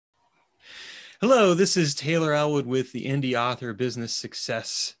Hello, this is Taylor Elwood with the Indie Author Business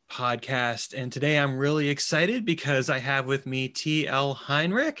Success Podcast. And today I'm really excited because I have with me T.L.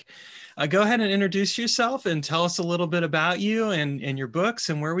 Heinrich. Go ahead and introduce yourself and tell us a little bit about you and your books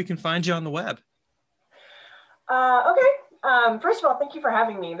and where we can find you on the web. First of all, thank you for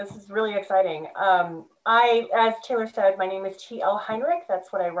having me. This is really exciting. As Taylor said, my name is T.L. Heinrich.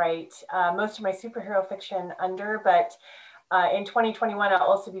 That's what I write most of my superhero fiction under, but in 2021, I'll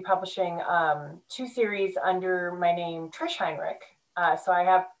also be publishing two series under my name, Trish Heinrich. So I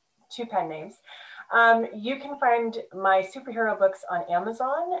have two pen names. You can find my superhero books on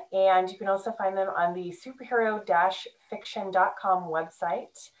Amazon, and you can also find them on the superhero-fiction.com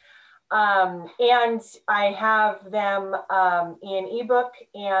website. And I have them in ebook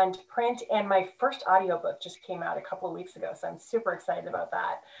and print, and my first audiobook just came out a couple of weeks ago, so I'm super excited about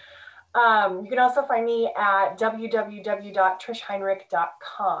that. You can also find me at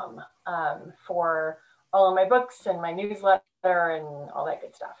www.trishheinrich.com for all of my books and my newsletter and all that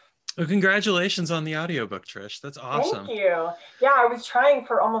good stuff. Well, congratulations on the audiobook, Trish. That's awesome. Thank you. Yeah, I was trying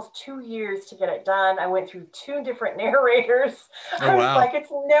for almost 2 years to get it done. I went through 2 different narrators. I was like,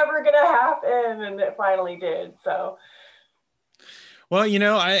 it's never going to happen. And it finally did. So. Well,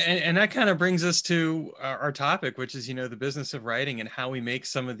 and that kind of brings us to our topic, which is, the business of writing and how we make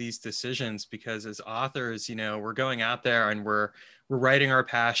some of these decisions, because as authors, we're going out there and we're writing our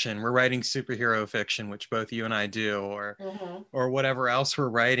passion. We're writing superhero fiction, which both you and I do, or whatever else we're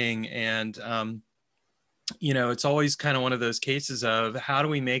writing. And, it's always kind of one of those cases of how do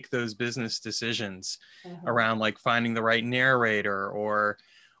we make those business decisions around like finding the right narrator or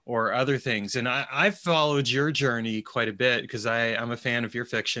other things. And I've followed your journey quite a bit because I'm a fan of your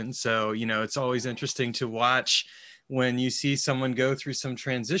fiction. So, it's always interesting to watch when you see someone go through some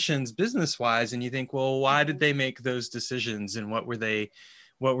transitions business-wise and you think, well, why did they make those decisions and what were they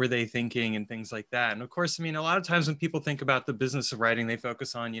thinking and things like that. And of course, a lot of times when people think about the business of writing, they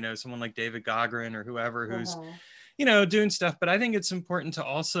focus on, someone like David Gaughran or whoever who's, doing stuff. But I think it's important to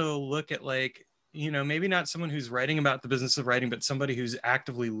also look at like, maybe not someone who's writing about the business of writing, but somebody who's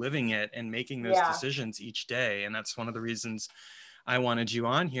actively living it and making those decisions each day. And that's one of the reasons I wanted you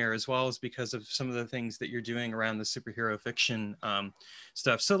on here, as well as because of some of the things that you're doing around the superhero fiction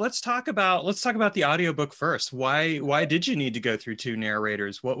stuff. So let's talk about the audiobook first. Why did you need to go through 2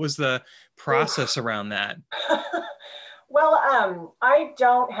 narrators? What was the process around that? Well, I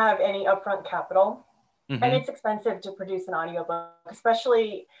don't have any upfront capital, and it's expensive to produce an audiobook,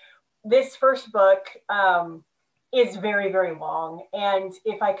 especially this first book is very, very long. And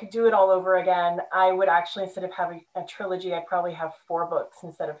if I could do it all over again, I would actually, instead of having a trilogy, I'd probably have 4 books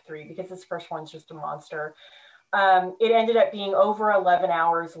instead of 3, because this first one's just a monster. It ended up being over 11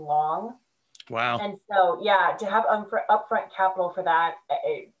 hours long. Wow. And so, yeah, to have upfront capital for that,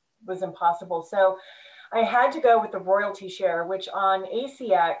 it was impossible. So I had to go with the royalty share, which on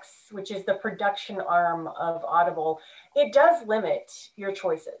ACX, which is the production arm of Audible, it does limit your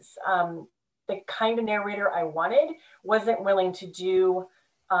choices. The kind of narrator I wanted wasn't willing to do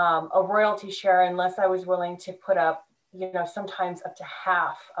a royalty share unless I was willing to put up, sometimes up to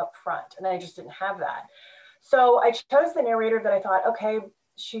half up front. And I just didn't have that. So I chose the narrator that I thought, okay,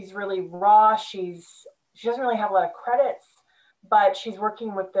 she's really raw. She doesn't really have a lot of credits, but she's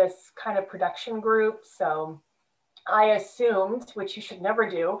working with this kind of production group. So I assumed, which you should never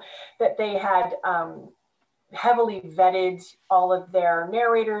do, that they had heavily vetted all of their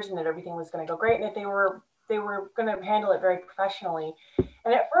narrators and that everything was going to go great and that they were going to handle it very professionally.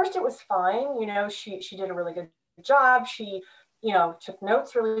 And at first it was fine. She did a really good job. She, took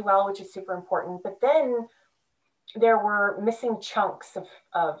notes really well, which is super important. But then there were missing chunks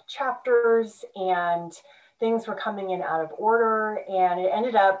of chapters, and things were coming in out of order. And it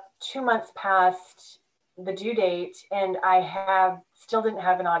ended up 2 months past the due date, and I still didn't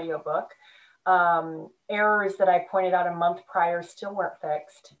have an audiobook. Errors that I pointed out a month prior still weren't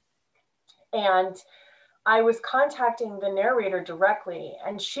fixed. And I was contacting the narrator directly,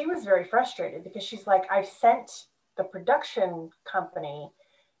 and she was very frustrated because she's like, I've sent the production company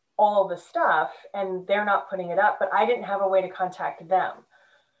all the stuff and they're not putting it up, but I didn't have a way to contact them.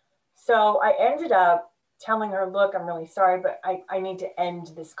 So I ended up telling her, look, I'm really sorry, but I need to end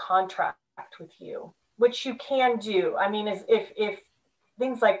this contract with you, which you can do. If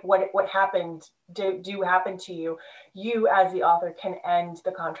things like what happened do happen to you, you as the author can end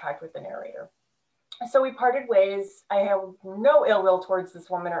the contract with the narrator. So we parted ways. I have no ill will towards this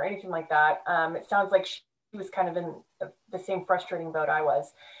woman or anything like that. It sounds like she was kind of in the same frustrating boat I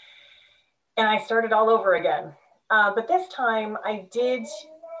was. And I started all over again. But this time I did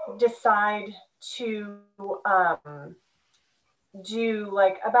decide to do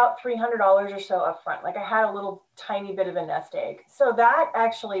like about $300 or so up front. Like I had a little tiny bit of a nest egg. So that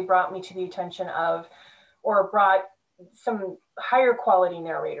actually brought me to the attention of, or brought some higher quality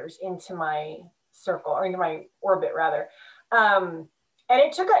narrators into my circle, or into my orbit rather. And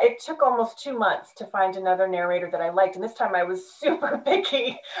it took almost 2 months to find another narrator that I liked. And this time I was super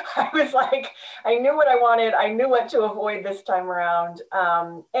picky. I was like, I knew what I wanted. I knew what to avoid this time around.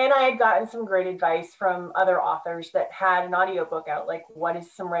 And I had gotten some great advice from other authors that had an audiobook out, like what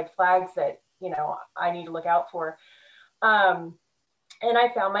is some red flags that, I need to look out for. And I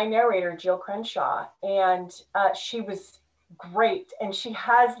found my narrator, Jill Crenshaw, and she was great. And she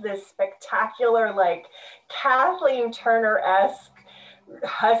has this spectacular, like Kathleen Turner-esque,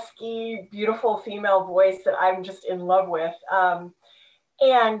 husky, beautiful female voice that I'm just in love with.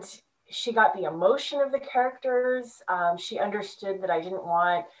 And she got the emotion of the characters. She understood that I didn't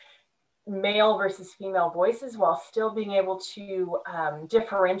want male versus female voices while still being able to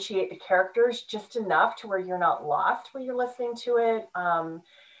differentiate the characters just enough to where you're not lost when you're listening to it. And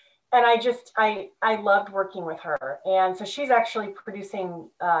I loved working with her. And so she's actually producing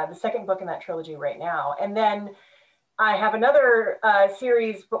the second book in that trilogy right now. And then I have another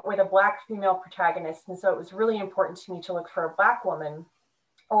series, but with a Black female protagonist. And so it was really important to me to look for a Black woman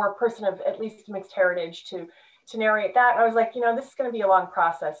or a person of at least mixed heritage to narrate that. And I was like, this is going to be a long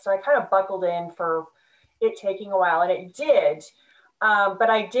process. So I kind of buckled in for it taking a while, and it did. But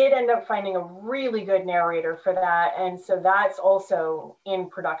I did end up finding a really good narrator for that. And so that's also in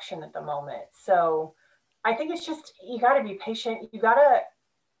production at the moment. So I think it's just, you got to be patient. You got to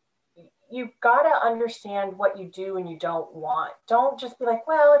understand what you do and you don't want. Don't just be like,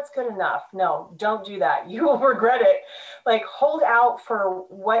 well, it's good enough. No, don't do that. You will regret it. Like, hold out for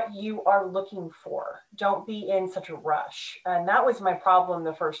what you are looking for. Don't be in such a rush. And that was my problem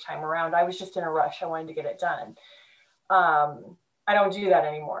the first time around. I was just in a rush. I wanted to get it done. I don't do that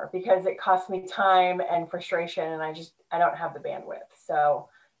anymore because it costs me time and frustration, and I don't have the bandwidth. So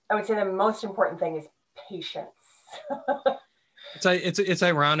I would say the most important thing is patience. It's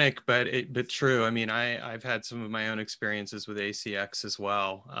ironic, but true. I mean, I've had some of my own experiences with ACX as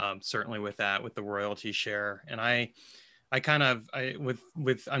well. Certainly with the royalty share, and I'm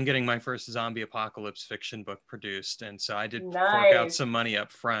getting my first zombie apocalypse fiction book produced, and so I did fork out some money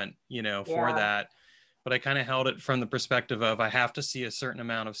up front, for that. But I kind of held it from the perspective of I have to see a certain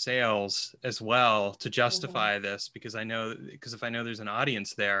amount of sales as well to justify this, because if I know there's an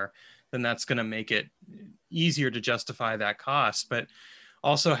audience there, then that's going to make it easier to justify that cost. But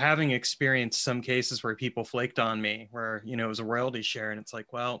also having experienced some cases where people flaked on me, where, it was a royalty share, and it's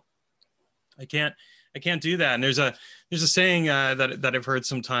like, well, I can't do that. And there's a saying that I've heard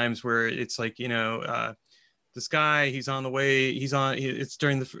sometimes where it's like, this guy, it's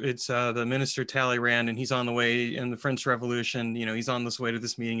during the minister Talleyrand, and he's on the way in the French Revolution, he's on this way to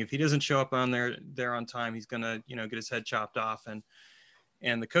this meeting. If he doesn't show up on there on time, he's gonna, get his head chopped off.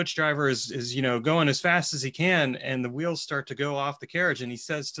 And the coach driver is going as fast as he can, and the wheels start to go off the carriage, and he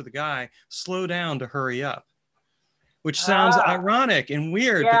says to the guy, slow down to hurry up, which sounds ironic and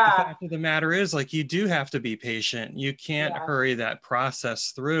weird. But the fact of the matter is, like, you do have to be patient. You can't hurry that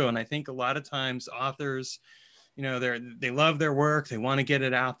process through. And I think a lot of times authors, they love their work, they want to get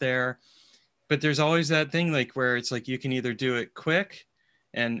it out there, but there's always that thing, like, where it's like, you can either do it quick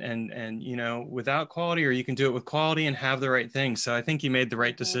and without quality, or you can do it with quality and have the right thing. So I think you made the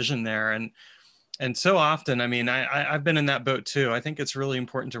right decision there. And so often, I mean, I've been in that boat too. I think it's really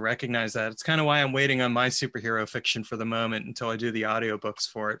important to recognize that. It's kind of why I'm waiting on my superhero fiction for the moment until I do the audiobooks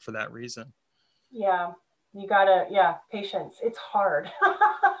for it, for that reason. Yeah, you gotta, patience. It's hard.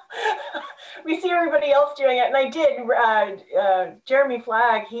 We see everybody else doing it. And I did, Jeremy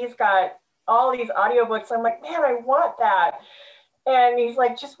Flagg, he's got all these audiobooks. I'm like, man, I want that. And he's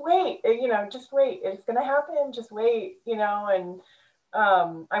like, just wait, just wait. It's going to happen. Just wait, and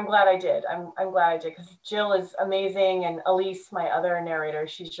I'm glad I did. I'm glad I did, because Jill is amazing. And Elise, my other narrator,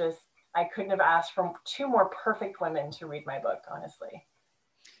 I couldn't have asked for two more perfect women to read my book, honestly.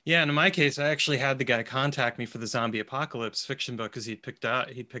 Yeah, and in my case, I actually had the guy contact me for the zombie apocalypse fiction book because he'd picked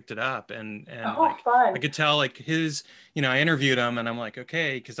it up, and fun. I could tell, like, his, I interviewed him, and I'm like,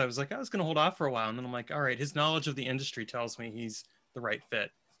 okay, because I was going to hold off for a while, and then I'm like, all right, his knowledge of the industry tells me he's the right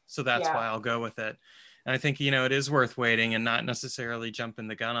fit, so that's why I'll go with it. And I think, it is worth waiting and not necessarily jumping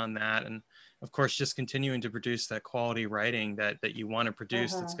the gun on that, and of course, just continuing to produce that quality writing that you want to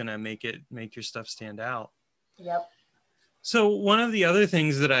produce, that's going to make your stuff stand out. Yep. So one of the other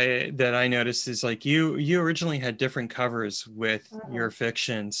things that I noticed is, like, you originally had different covers with your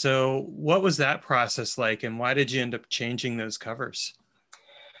fiction. So what was that process like, and why did you end up changing those covers?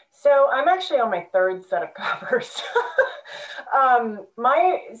 So I'm actually on my third set of covers.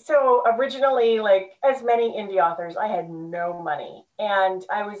 So originally, like as many indie authors, I had no money, and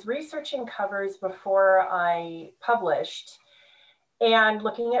I was researching covers before I published, and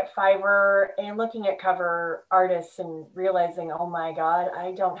looking at Fiverr and looking at cover artists and realizing, oh my God,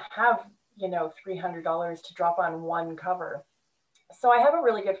 I don't have, $300 to drop on one cover. So I have a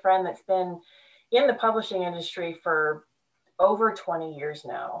really good friend that's been in the publishing industry for over 20 years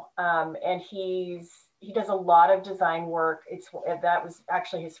now. And he does a lot of design work. That was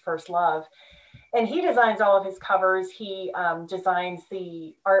actually his first love. And he designs all of his covers. He designs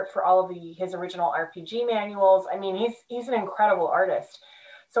the art for all of his original RPG manuals. I mean, he's an incredible artist.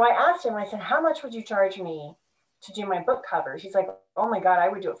 So I asked him, I said, how much would you charge me to do my book covers? He's like, oh my God, I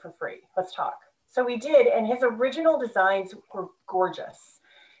would do it for free. Let's talk. So we did, and his original designs were gorgeous.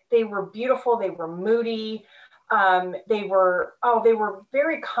 They were beautiful. They were moody. They were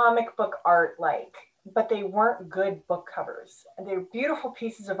very comic book art like, but they weren't good book covers. And they were beautiful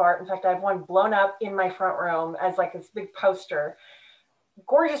pieces of art. In fact, I have one blown up in my front room as like this big poster.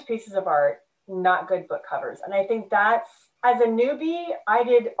 Gorgeous pieces of art, not good book covers. And I think that's, as a newbie, I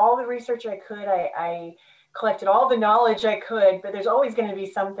did all the research I could. I collected all the knowledge I could, but there's always going to be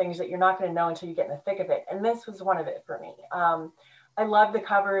some things that you're not going to know until you get in the thick of it. And this was one of it for me. I loved the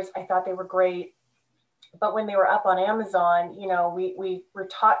covers. I thought they were great. But when they were up on Amazon, we were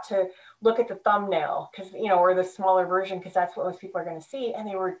taught to look at the thumbnail because, or the smaller version, because that's what most people are going to see. And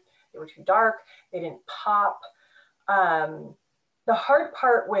they were too dark. They didn't pop. The hard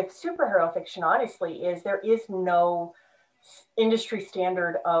part with superhero fiction, honestly, is there is no industry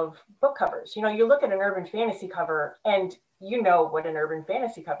standard of book covers. You look at an urban fantasy cover and you know what an urban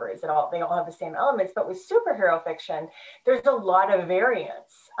fantasy cover is. They all have the same elements. But with superhero fiction, there's a lot of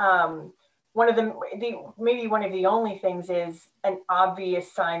variance. Maybe one of the only things is an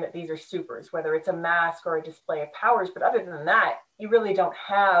obvious sign that these are supers, whether it's a mask or a display of powers. But other than that, you really don't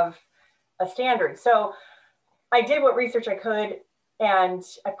have a standard. So I did what research I could, and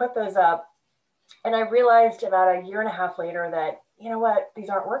I put those up. And I realized about a year and a half later that, these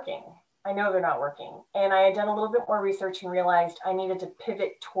aren't working. I know they're not working. And I had done a little bit more research and realized I needed to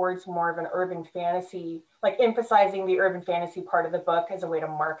pivot towards more of an urban fantasy, like emphasizing the urban fantasy part of the book as a way to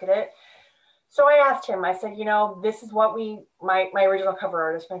market it. So I asked him, I said, this is what my original cover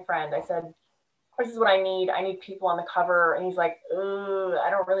artist, my friend, I said, this is what I need. I need people on the cover. And he's like, I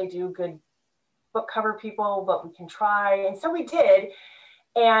don't really do good book cover people, but we can try. And so we did,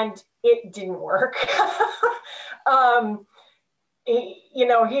 and it didn't work.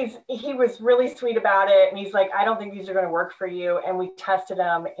 He was really sweet about it. And he's like, I don't think these are going to work for you. And we tested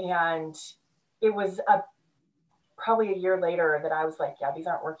them, and it was probably a year later that I was like, yeah, these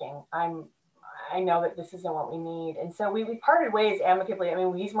aren't working. I know that this isn't what we need. And so we parted ways amicably. I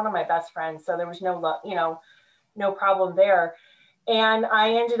mean, he's one of my best friends, so there was no problem there. And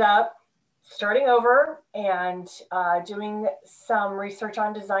I ended up starting over and doing some research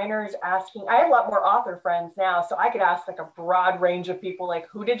on designers, asking. I had a lot more author friends now, so I could ask like a broad range of people, like,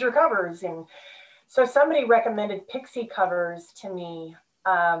 who did your covers? And so somebody recommended Pixie Covers to me,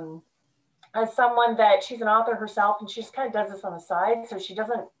 as someone that she's an author herself, and she just kind of does this on the side. So she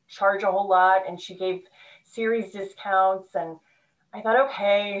doesn't charge a whole lot, and she gave series discounts. And I thought,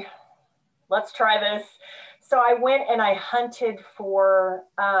 okay, let's try this. So I went and I hunted for,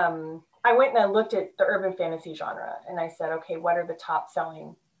 I went and I looked at the urban fantasy genre, and I said, okay, what are the top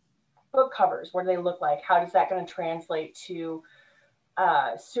selling book covers? What do they look like? How is that going to translate to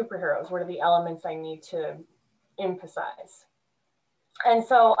superheroes? What are the elements I need to emphasize? And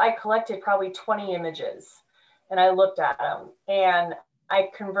so I collected probably 20 images, and I looked at them, and I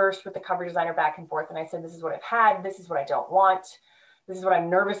conversed with the cover designer back and forth. And I said, this is what I've had. This is what I don't want. This is what I'm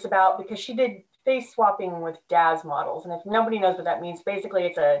nervous about, because she did face swapping with DAS models. And if nobody knows what that means, basically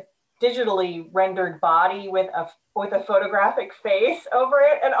it's a digitally rendered body with a photographic face over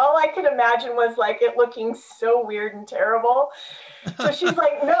it. And all I could imagine was like it looking so weird and terrible. So she's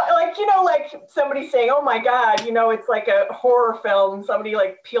like, no, like, like somebody saying, oh my God, it's like a horror film. Somebody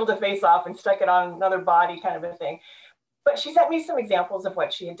like peeled a face off and stuck it on another body, kind of a thing. But she sent me some examples of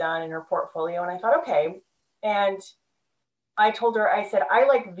what she had done in her portfolio. And I thought, okay. And I told her, I said, I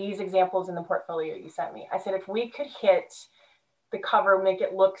like these examples in the portfolio you sent me. I said, if we could hit the cover, make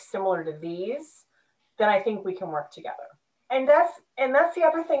it look similar to these, then I think we can work together. And that's the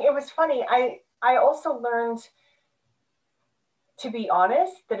other thing. It was funny. I also learned, to be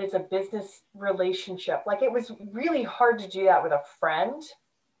honest, that it's a business relationship. Like, it was really hard to do that with a friend.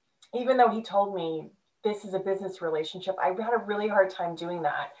 Even though he told me this is a business relationship, I had a really hard time doing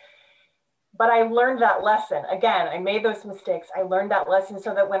that. but I learned that lesson. Again, I made those mistakes. I learned that lesson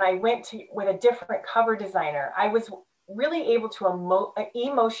so that when I went to with a different cover designer, I was really able to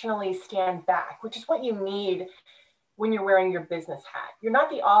emotionally stand back, which is what you need when you're wearing your business hat. You're not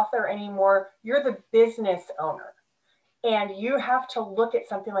the author anymore, you're the business owner. And you have to look at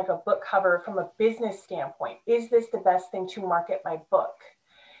something like a book cover from a business standpoint. Is this the best thing to market my book?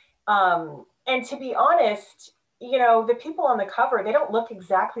 And to be honest, you know, the people on the cover, they don't look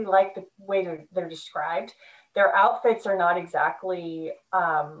exactly like the way they're described. Their outfits are not exactly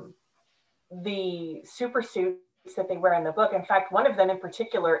the super suits that they wear in the book. In fact, one of them in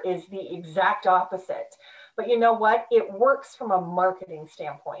particular is the exact opposite. But you know what? It works from a marketing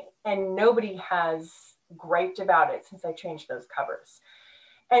standpoint, and nobody has griped about it since I changed those covers.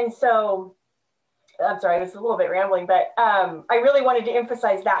 And so, I'm sorry, this is a little bit rambling, but I really wanted to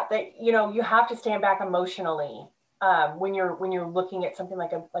emphasize that you know, you have to stand back emotionally when you're looking at something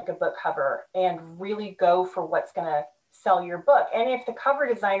like a book cover, and really go for what's going to sell your book. And if the cover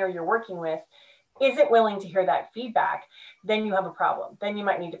designer you're working with isn't willing to hear that feedback, then you have a problem. Then you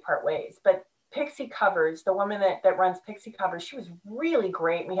might need to part ways. But Pixie Covers, the woman that runs Pixie Covers, she was really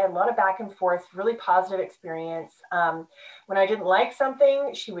great. We had a lot of back and forth, really positive experience. When I didn't like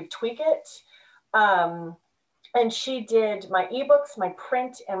something, she would tweak it. And she did my ebooks, my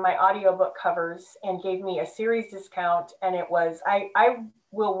print, and my audiobook covers, and gave me a series discount. And it was, I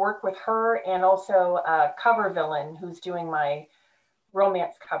will work with her, and also Cover Villain, who's doing my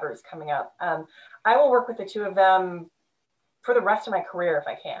romance covers coming up. I will work with the two of them for the rest of my career if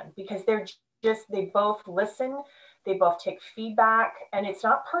I can, because they both listen, they both take feedback, and it's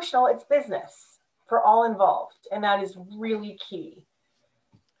not personal, it's business for all involved. And that is really key.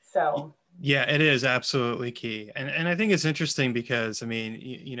 So. Yeah, it is absolutely key. And I think it's interesting because, I mean,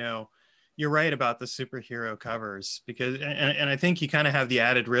 you know, you're right about the superhero covers, because, and I think you kind of have the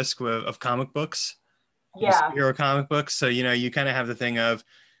added risk of comic books, superhero comic books. So, you know, you kind of have the thing of,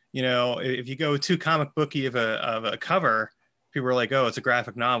 you know, if you go too comic booky of a cover, people are like, oh, it's a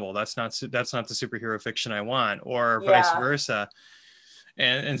graphic novel. That's not the superhero fiction I want, or vice versa.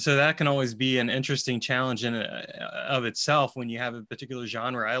 And so that can always be an interesting challenge in of itself when you have a particular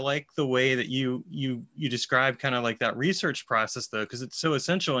genre. I like the way that you describe kind of like that research process, though, because it's so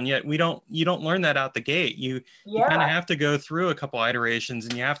essential. And yet you don't learn that out the gate. You kind of have to go through a couple iterations,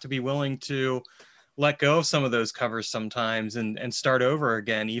 and you have to be willing to let go of some of those covers sometimes and start over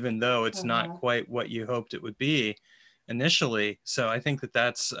again, even though it's not quite what you hoped it would be initially. So I think that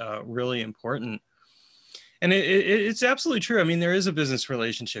that's really important. And it's absolutely true. I mean, there is a business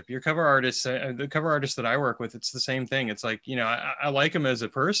relationship. Your cover artist, the cover artist that I work with, it's the same thing. It's like, you know, I like him as a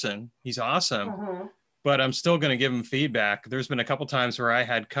person. He's awesome, but I'm still going to give him feedback. There's been a couple times where I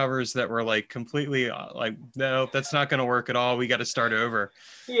had covers that were like completely like, no, that's not going to work at all. We got to start over.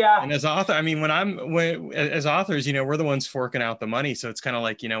 Yeah. And as author, I mean, as authors, you know, we're the ones forking out the money. So it's kind of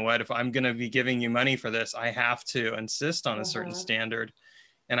like, you know what, if I'm going to be giving you money for this, I have to insist on a certain standard.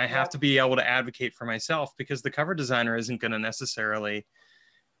 And I have to be able to advocate for myself, because the cover designer isn't going to necessarily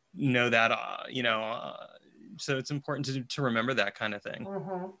know that, you know, so it's important to remember that kind of thing.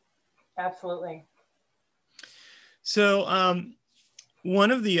 Absolutely. So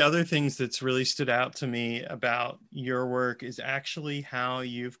one of the other things that's really stood out to me about your work is actually how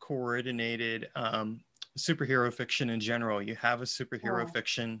you've coordinated superhero fiction in general. You have a superhero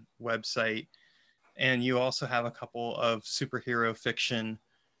fiction website, and you also have a couple of superhero fiction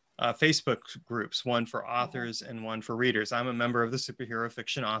Facebook groups, one for authors and one for readers. I'm a member of the superhero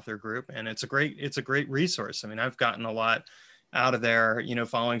fiction author group, and it's a great resource. I mean, I've gotten a lot out of there, you know,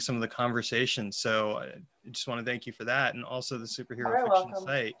 following some of the conversations. So I just want to thank you for that. And also the superhero fiction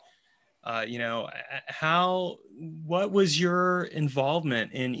site. You know, what was your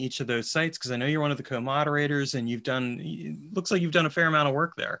involvement in each of those sites? Because I know you're one of the co-moderators, and looks like you've done a fair amount of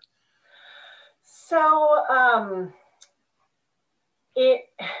work there. So,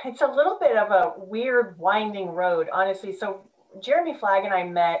 it's a little bit of a weird winding road, honestly. So Jeremy Flagg and I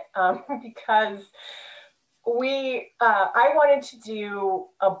met because I wanted to do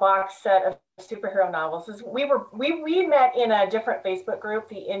a box set of superhero novels. We met in a different Facebook group,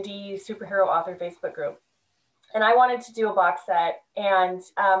 the Indie Superhero Author Facebook group. And I wanted to do a box set, and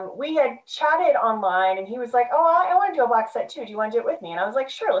we had chatted online, and he was like, oh, I want to do a box set too. Do you want to do it with me? And I was like,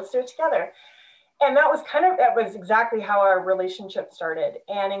 sure, let's do it together. And that was exactly how our relationship started.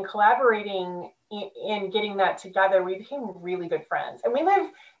 And in collaborating in getting that together, we became really good friends. And we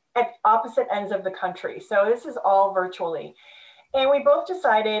live at opposite ends of the country. So this is all virtually. And we both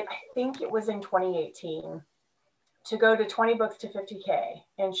decided, I think it was in 2018, to go to 20 books to 50K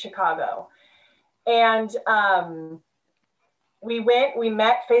in Chicago. And we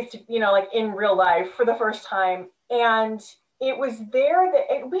met face to, like in real life for the first time. And it was there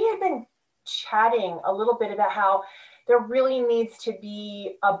that we had been chatting a little bit about how there really needs to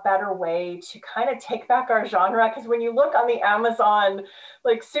be a better way to kind of take back our genre. Because when you look on the Amazon,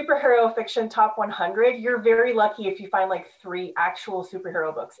 like superhero fiction top 100, you're very lucky if you find like 3 actual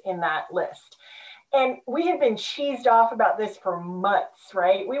superhero books in that list. And we had been cheesed off about this for months,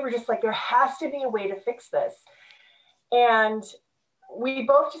 right? We were just like, there has to be a way to fix this. And we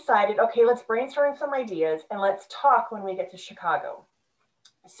both decided, okay, let's brainstorm some ideas and let's talk when we get to Chicago.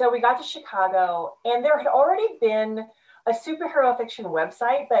 So we got to Chicago, and there had already been a superhero fiction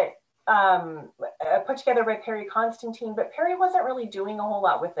website, but put together by Perry Constantine, but Perry wasn't really doing a whole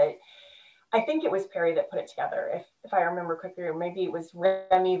lot with it. I think it was Perry that put it together, if I remember correctly, or maybe it was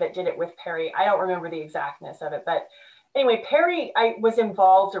Remy that did it with Perry. I don't remember the exactness of it, but anyway, Perry was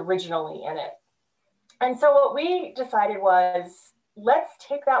involved originally in it. And so what we decided was, let's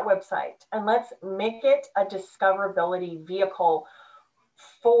take that website and let's make it a discoverability vehicle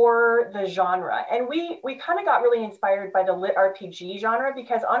for the genre. And we kind of got really inspired by the lit RPG genre,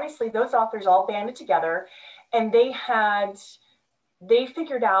 because honestly, those authors all banded together and they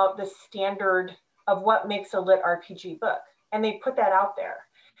figured out the standard of what makes a lit RPG book. And they put that out there.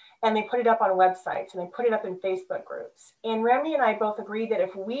 And they put it up on websites and they put it up in Facebook groups. And Remy and I both agreed that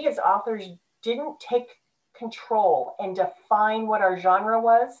if we as authors didn't take control and define what our genre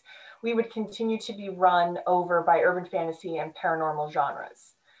was, we would continue to be run over by urban fantasy and paranormal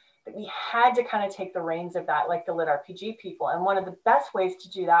genres. That we had to kind of take the reins of that, like the lit RPG people. And one of the best ways to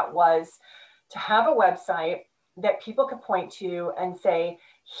do that was to have a website that people could point to and say,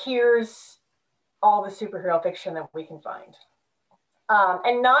 here's all the superhero fiction that we can find.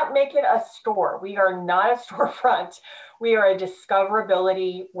 And not make it a store. We are not a storefront. We are a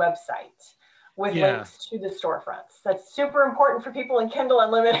discoverability website with links to the storefronts. That's super important for people in Kindle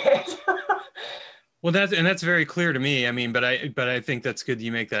Unlimited. Well, that's very clear to me. I mean, but I think that's good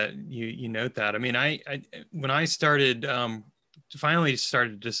you make that, you note that. I mean, I when I started finally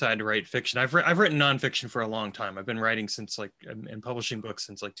started to decide to write fiction, I've written nonfiction for a long time. I've been writing since and publishing books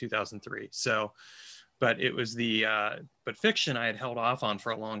since 2003. So, but it was but fiction I had held off on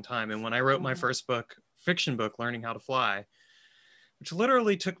for a long time. And when I wrote my first fiction book, Learning How to Fly, which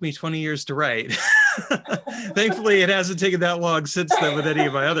literally took me 20 years to write. Thankfully, it hasn't taken that long since then with any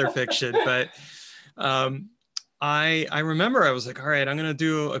of my other fiction. But I remember I was like, all right, I'm going to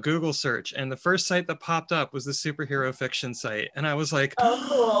do a Google search. And the first site that popped up was the superhero fiction site. And I was like, oh,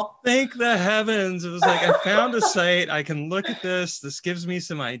 cool. Thank the heavens. It was like, I found a site. I can look at this. This gives me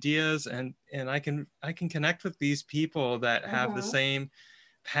some ideas, and I can connect with these people that have the same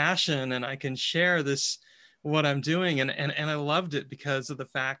passion, and I can share what I'm doing. And I loved it because of the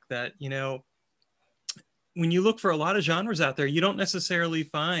fact that, when you look for a lot of genres out there, you don't necessarily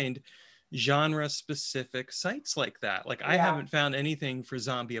find genre specific sites like that. Like I haven't found anything for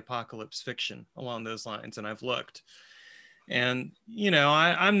zombie apocalypse fiction along those lines, and I've looked. And,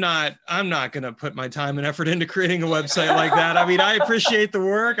 I'm not going to put my time and effort into creating a website like that. I mean, I appreciate the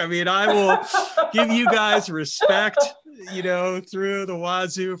work. I mean, I will give you guys respect, through the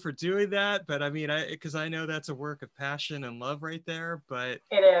wazoo for doing that. But I mean, because I know that's a work of passion and love right there. But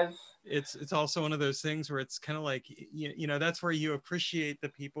it is. It's also one of those things where it's kind of like, that's where you appreciate the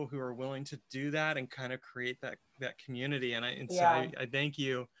people who are willing to do that and kind of create that community. So I thank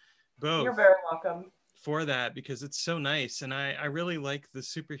you both. You're very welcome. For that, because it's so nice. And I really like the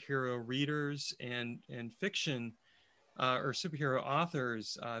superhero readers and fiction or superhero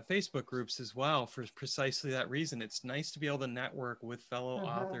authors Facebook groups as well, for precisely that reason. It's nice to be able to network with fellow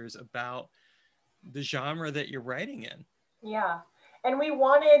authors about the genre that you're writing in. Yeah. And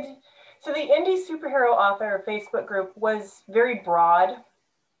so the indie superhero author Facebook group was very broad,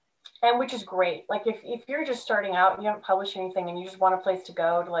 and which is great. Like if you're just starting out and you haven't published anything and you just want a place to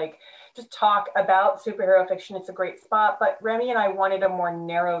go to just talk about superhero fiction, it's a great spot. But Remy and I wanted a more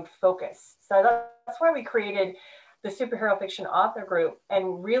narrowed focus. So that's why we created the superhero fiction author group,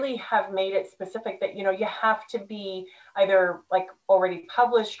 and really have made it specific that, you have to be either already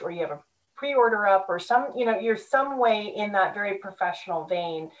published, or you have a pre-order up, or you're some way in that very professional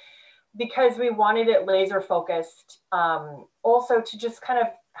vein, because we wanted it laser focused. Also to just kind of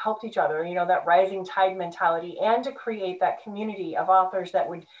help each other, that rising tide mentality, and to create that community of authors that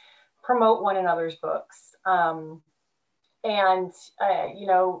would promote one another's books. And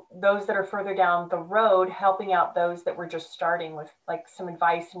those that are further down the road, helping out those that were just starting with some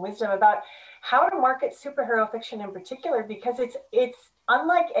advice and wisdom about how to market superhero fiction in particular, because it's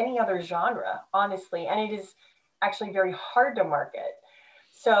unlike any other genre, honestly, and it is actually very hard to market.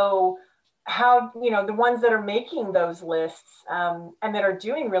 So how, the ones that are making those lists, and that are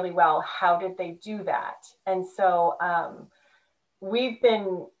doing really well, how did they do that? And so we've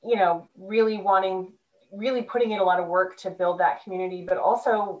been, really putting in a lot of work to build that community, but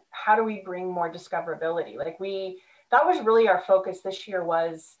also how do we bring more discoverability? That was really our focus this year,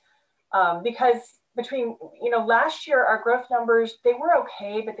 was because between, last year, our growth numbers, they were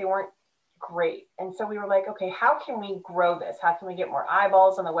okay, but they weren't great. And so we were like, okay, how can we grow this? How can we get more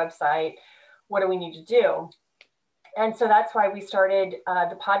eyeballs on the website? What do we need to do? And so that's why we started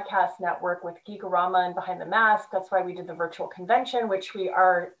the podcast network with Geekorama and Behind the Mask. That's why we did the virtual convention, which we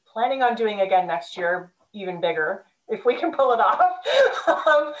are planning on doing again next year, even bigger, if we can pull it off.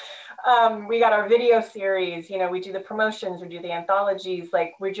 We got our video series, we do the promotions, we do the anthologies.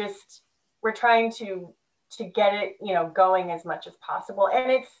 We're trying to get it, going as much as possible.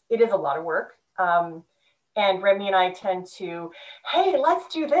 And it is a lot of work. And Remy and I tend to, hey, let's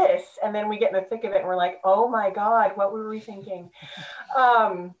do this. And then we get in the thick of it and we're like, oh my God, what were we thinking?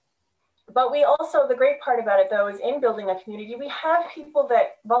 But we also, the great part about it though, is in building a community, we have people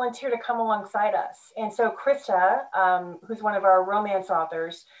that volunteer to come alongside us. And so Krista, who's one of our romance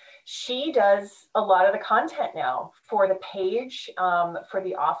authors, she does a lot of the content now for the page, for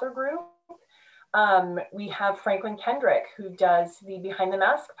the author group. We have Franklin Kendrick, who does the Behind the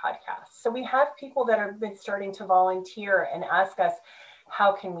Mask podcast. So we have people that have been starting to volunteer and ask us,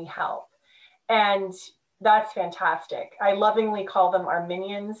 how can we help? And that's fantastic. I lovingly call them our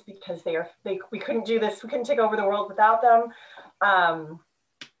minions, because we couldn't do this. We couldn't take over the world without them.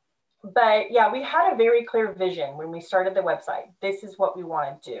 But yeah, we had a very clear vision when we started the website. This is what we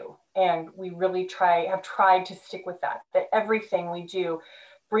want to do. And we really have tried to stick with that everything we do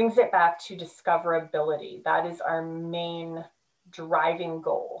brings it back to discoverability. That is our main driving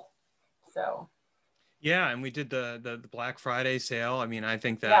goal. So. Yeah, and we did the Black Friday sale. I mean, I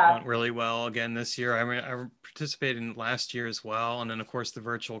think that went really well again this year. I mean, I participated in last year as well, and then of course the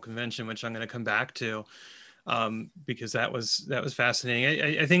virtual convention, which I'm going to come back to, because that was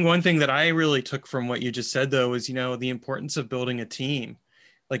fascinating. I think one thing that I really took from what you just said though is, the importance of building a team.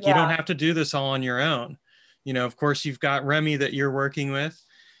 You don't have to do this all on your own. Of course you've got Remy that you're working with.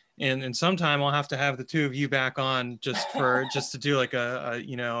 And sometime I'll have to have the two of you back on just to do like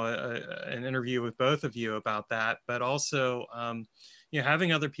an interview with both of you about that. But also,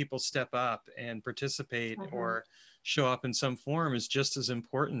 having other people step up and participate or show up in some form is just as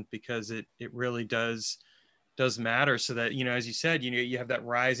important, because it really does matter. So that, as you said, you have that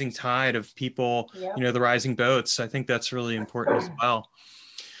rising tide of people, the rising boats. I think that's really important as well.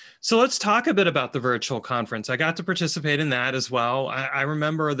 So let's talk a bit about the virtual conference. I got to participate in that as well. I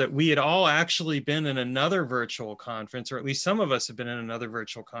remember that we had all actually been in another virtual conference, or at least some of us have been in another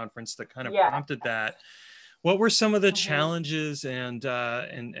virtual conference that kind of prompted that. What were some of the challenges and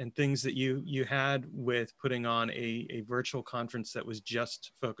things that you had with putting on a virtual conference that was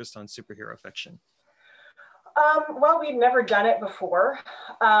just focused on superhero fiction? Well, we'd never done it before,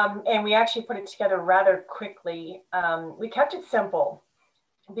 and we actually put it together rather quickly. We kept it simple,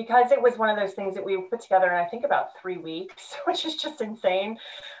 because it was one of those things that we put together in, I think, about 3 weeks, which is just insane.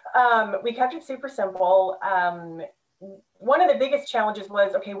 We kept it super simple. One of the biggest challenges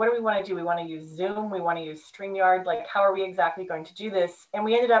was, okay, what do we want to do? We want to use Zoom. We want to use StreamYard. How are we exactly going to do this? And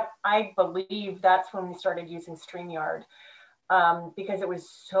we ended up, I believe that's when we started using StreamYard, because it was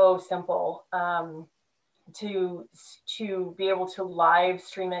so simple to be able to live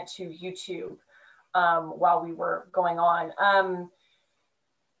stream it to YouTube while we were going on.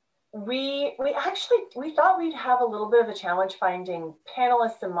 We thought we'd have a little bit of a challenge finding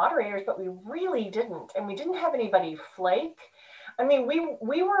panelists and moderators, but we really didn't. And we didn't have anybody flake. I mean,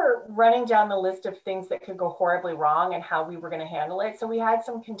 we were running down the list of things that could go horribly wrong and how we were going to handle it. So we had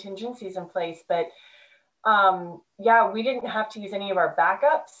some contingencies in place, but we didn't have to use any of our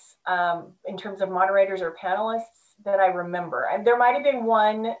backups in terms of moderators or panelists that I remember. And there might have been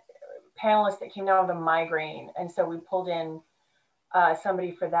one panelist that came down with a migraine, and so we pulled in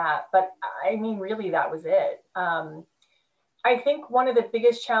somebody for that. But I mean, really, that was it. I think one of the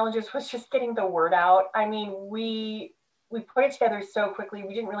biggest challenges was just getting the word out. I mean, we put it together so quickly.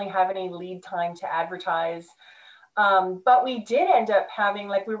 We didn't really have any lead time to advertise. But we did end up having,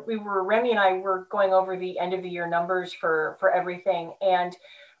 Remy and I were going over the end of the year numbers for everything. And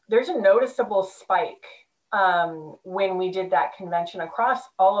there's a noticeable spike when we did that convention across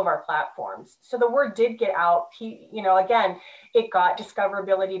all of our platforms. So the word did get out. Again, it got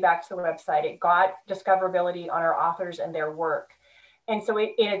discoverability back to the website. It got discoverability on our authors and their work. And so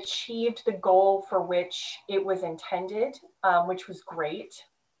it achieved the goal for which it was intended, which was great.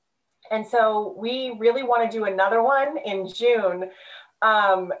 And so we really want to do another one in June.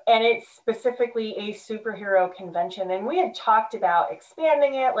 And it's specifically a superhero convention. And we had talked about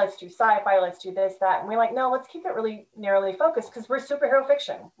expanding it. Let's do sci-fi, let's do this, that. And we're like, no, let's keep it really narrowly focused because we're superhero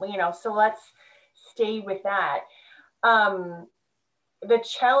fiction, you know, so let's stay with that. The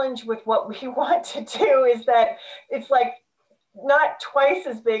challenge with what we want to do is that it's like not twice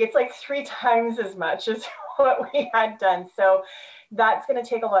as big, it's like 3 times as much as what we had done. So that's going to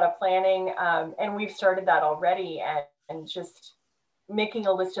take a lot of planning. And we've started that already, and just making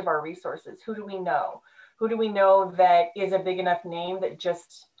a list of our resources. Who do we know? Who do we know that is a big enough name that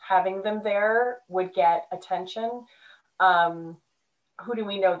just having them there would get attention? Who do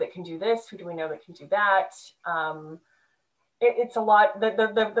we know that can do this? Who do we know that can do that? It's a lot.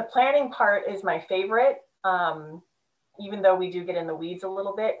 The planning part is my favorite, even though we do get in the weeds a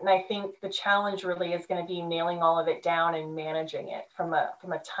little bit. And I think the challenge really is going to be nailing all of it down and managing it from a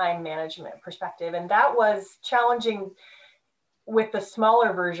time management perspective. And that was challenging with the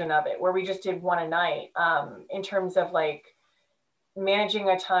smaller version of it, where we just did one a night, in terms of like managing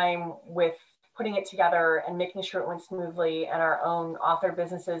a time with putting it together and making sure it went smoothly, and our own author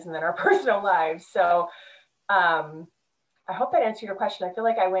businesses and then our personal lives. So I hope that answered your question. I feel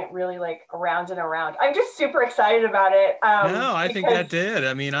like I went really like around and around. I'm just super excited about it. No, I think that did.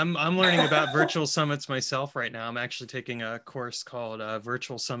 I mean, I'm learning about virtual summits myself right now. I'm actually taking a course called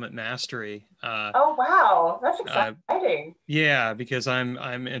Virtual Summit Mastery. Oh wow, that's exciting. Yeah, because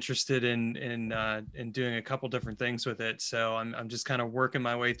I'm interested in doing a couple different things with it. So I'm just kind of working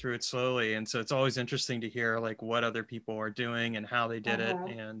my way through it slowly. And so it's always interesting to hear like what other people are doing and how they did it.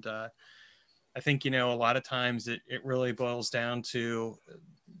 And I think, you know, a lot of times it really boils down to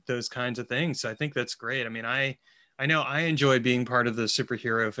those kinds of things. So I think that's great. I mean, I know I enjoyed being part of the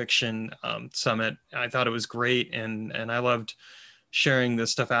superhero fiction summit. I thought it was great. And I loved sharing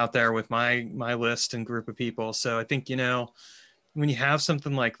this stuff out there with my list and group of people. So I think, you know, when you have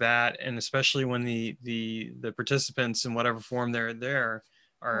something like that, and especially when the participants in whatever form they're there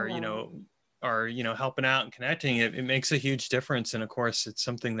are, you know, helping out and connecting, it makes a huge difference. And of course, it's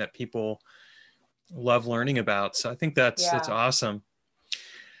something that people love learning about. So I think that's awesome.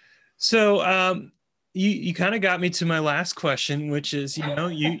 So you kind of got me to my last question, which is, you know,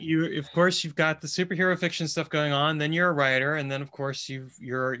 you of course you've got the superhero fiction stuff going on, then you're a writer, and then of course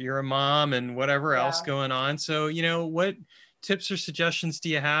you're a mom and whatever else going on. So, you know, what tips or suggestions do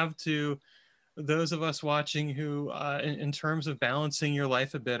you have to those of us watching who, in terms of balancing your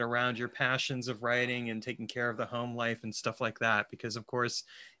life a bit around your passions of writing and taking care of the home life and stuff like that? Because of course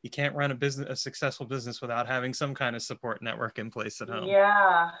you can't run a successful business without having some kind of support network in place at home.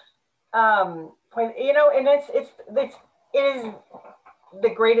 Yeah. You know, and it is the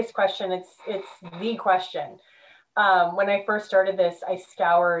greatest question. It's the question. When I first started this, I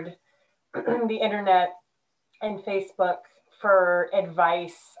scoured the internet and Facebook for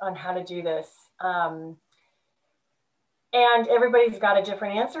advice on how to do this. And everybody's got a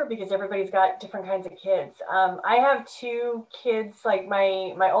different answer because everybody's got different kinds of kids. I have 2 kids, like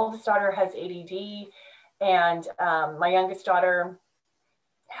my oldest daughter has ADD, and my youngest daughter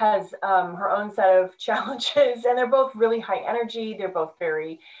has her own set of challenges, and they're both really high energy. They're both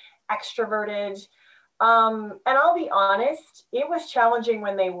very extroverted. And I'll be honest, it was challenging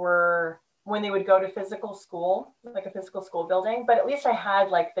when they would go to physical school, like a physical school building, but at least I had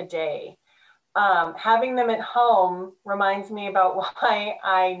like the day. Having them at home reminds me about why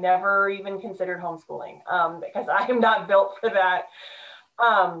I never even considered homeschooling, because I am not built for that.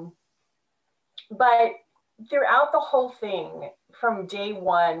 But throughout the whole thing, from day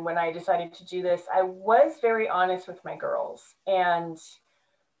one, when I decided to do this, I was very honest with my girls. And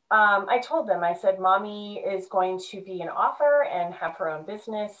I told them, I said, mommy is going to be an author and have her own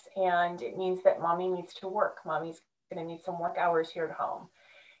business. And it means that mommy needs to work. Mommy's going to need some work hours here at home.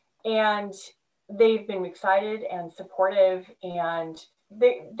 And they've been excited and supportive. And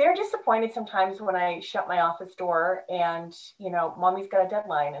they're disappointed sometimes when I shut my office door and, you know, mommy's got a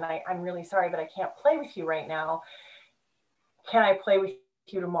deadline and I'm really sorry, but I can't play with you right now. Can I play with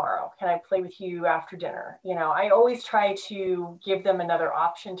you tomorrow? Can I play with you after dinner? You know, I always try to give them another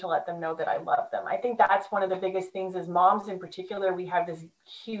option to let them know that I love them. I think that's one of the biggest things as moms in particular, we have this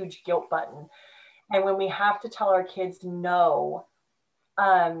huge guilt button. And when we have to tell our kids no,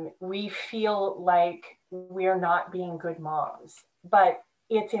 we feel like we're not being good moms. But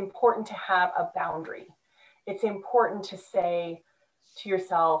it's important to have a boundary. It's important to say to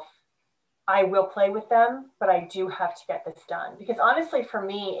yourself, I will play with them, but I do have to get this done. Because honestly, for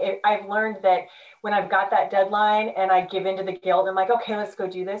me, I've learned that when I've got that deadline and I give into the guilt, I'm like, okay, let's go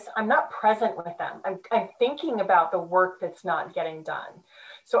do this. I'm not present with them. I'm thinking about the work that's not getting done.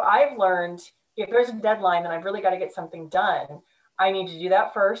 So I've learned if there's a deadline and I've really got to get something done, I need to do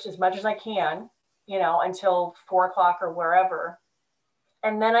that first as much as I can, you know, until 4 o'clock or wherever.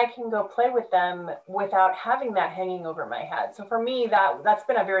 And then I can go play with them without having that hanging over my head. So for me, that's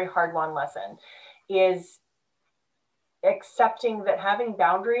been a very hard won lesson, is accepting that having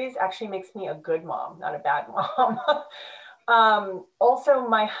boundaries actually makes me a good mom, not a bad mom. Also,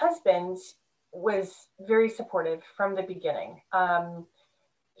 my husband was very supportive from the beginning.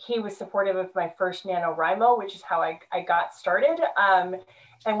 He was supportive of my first NaNoWriMo, which is how I got started.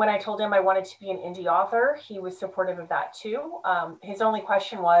 And when I told him I wanted to be an indie author, he was supportive of that too. His only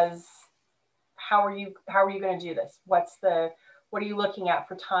question was, how are you going to do this? What are you looking at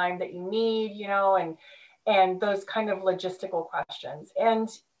for time that you need, you know, and those kind of logistical questions. And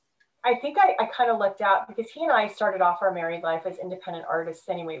I think I kind of lucked out because he and I started off our married life as independent artists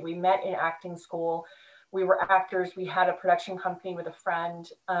anyway. We met in acting school. We were actors. We had a production company with a friend.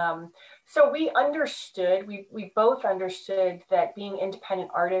 So we understood, we both understood that being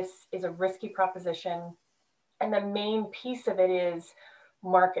independent artists is a risky proposition. And the main piece of it is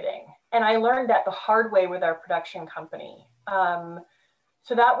marketing. And I learned that the hard way with our production company.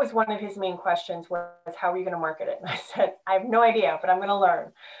 So that was one of his main questions, was how are you going to market it? And I said, I have no idea, but I'm going to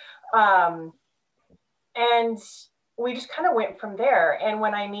learn. And we just kind of went from there. And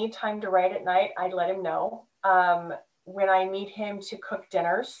when I need time to write at night, I'd let him know. When I need him to cook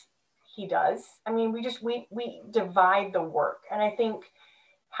dinners, he does. I mean, we divide the work. And I think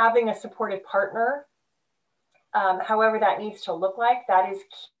having a supportive partner, however that needs to look like, that is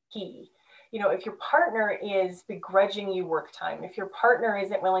key. You know, if your partner is begrudging you work time, if your partner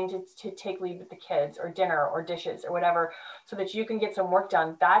isn't willing to take leave with the kids or dinner or dishes or whatever, so that you can get some work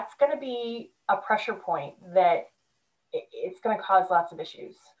done, that's going to be a pressure point that it's going to cause lots of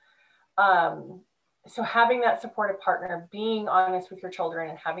issues. So having that supportive partner, being honest with your children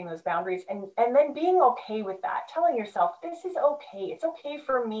and having those boundaries, and then being okay with that, telling yourself, this is okay. It's okay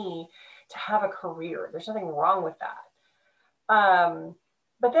for me to have a career. There's nothing wrong with that.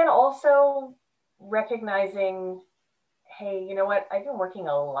 But then also recognizing, hey, you know what? I've been working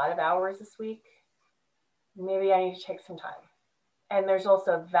a lot of hours this week. Maybe I need to take some time. And there's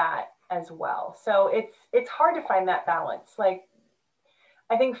also that as well. So it's hard to find that balance. Like,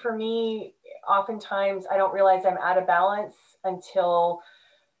 I think for me, oftentimes I don't realize I'm out of balance until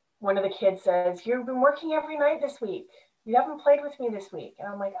one of the kids says, you've been working every night this week. You haven't played with me this week.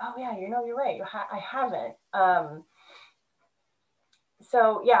 And I'm like, oh yeah, you know, you're right. I haven't.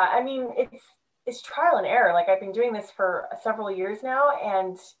 So yeah, I mean, it's trial and error. Like, I've been doing this for several years now,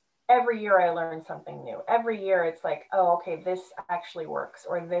 and every year I learn something new. Every year it's like, oh, okay, this actually works,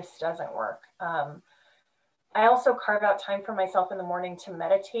 or this doesn't work. I also carve out time for myself in the morning to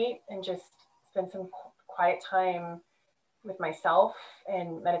meditate and just spend some quiet time with myself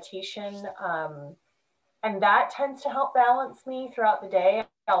and meditation. And that tends to help balance me throughout the day.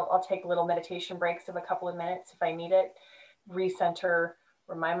 I'll take little meditation breaks of a couple of minutes if I need it, recenter,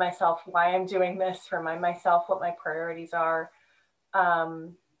 remind myself why I'm doing this, remind myself what my priorities are.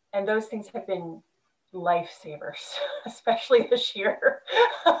 And those things have been lifesavers, especially this year.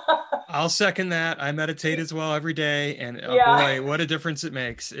 I'll second that. I meditate as well every day, and Yeah. boy, what a difference it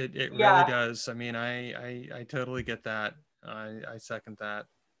makes. It Yeah. really does. I mean, I totally get that. I second that.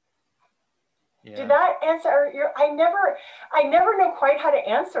 Yeah. Did that answer your? I never know quite how to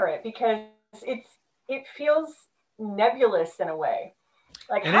answer it, because it feels nebulous in a way.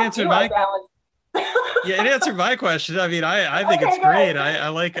 Like, It how answered do I balance? Yeah, it answered my question. I mean, I think Okay, it's great.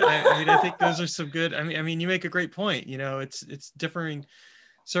 good. I think those are some good. I mean, you make a great point. You know, it's differing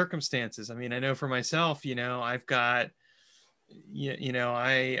circumstances. I mean, I know for myself, you know, I've got, you know,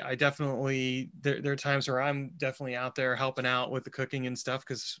 I definitely, there are times where I'm definitely out there helping out with the cooking and stuff,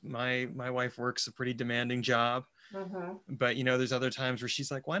 because my wife works a pretty demanding job. Mm-hmm. But, you know, there's other times where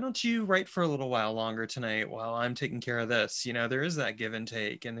she's like, why don't you write for a little while longer tonight while I'm taking care of this? You know, there is that give and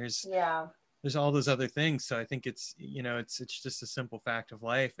take, and there's all those other things. So I think it's, you know, it's just a simple fact of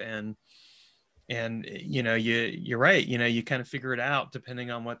life. And you know, you're right. You know, you kind of figure it out depending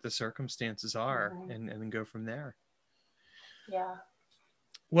on what the circumstances are, Mm-hmm. and then go from there. Yeah.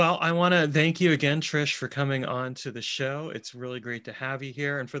 Well, I want to thank you again, Trish, for coming on to the show. It's really great to have you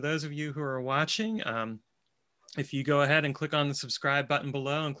here. And for those of you who are watching, if you go ahead and click on the subscribe button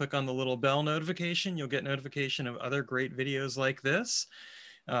below and click on the little bell notification, you'll get notification of other great videos like this.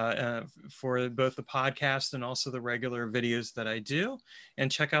 For both the podcast and also the regular videos that I do. And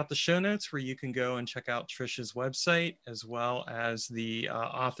check out the show notes, where you can go and check out Trish's website, as well as the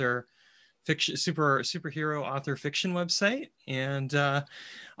superhero author fiction website. And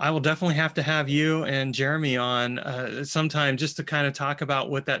I will definitely have to have you and Jeremy on sometime, just to kind of talk about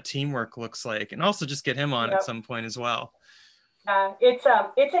what that teamwork looks like, and also just get him on at some point as well. Yeah, it's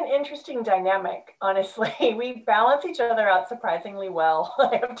an interesting dynamic, honestly. We balance each other out surprisingly well,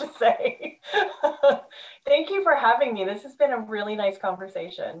 I have to say. Thank you for having me. This has been a really nice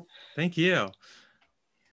conversation. Thank you.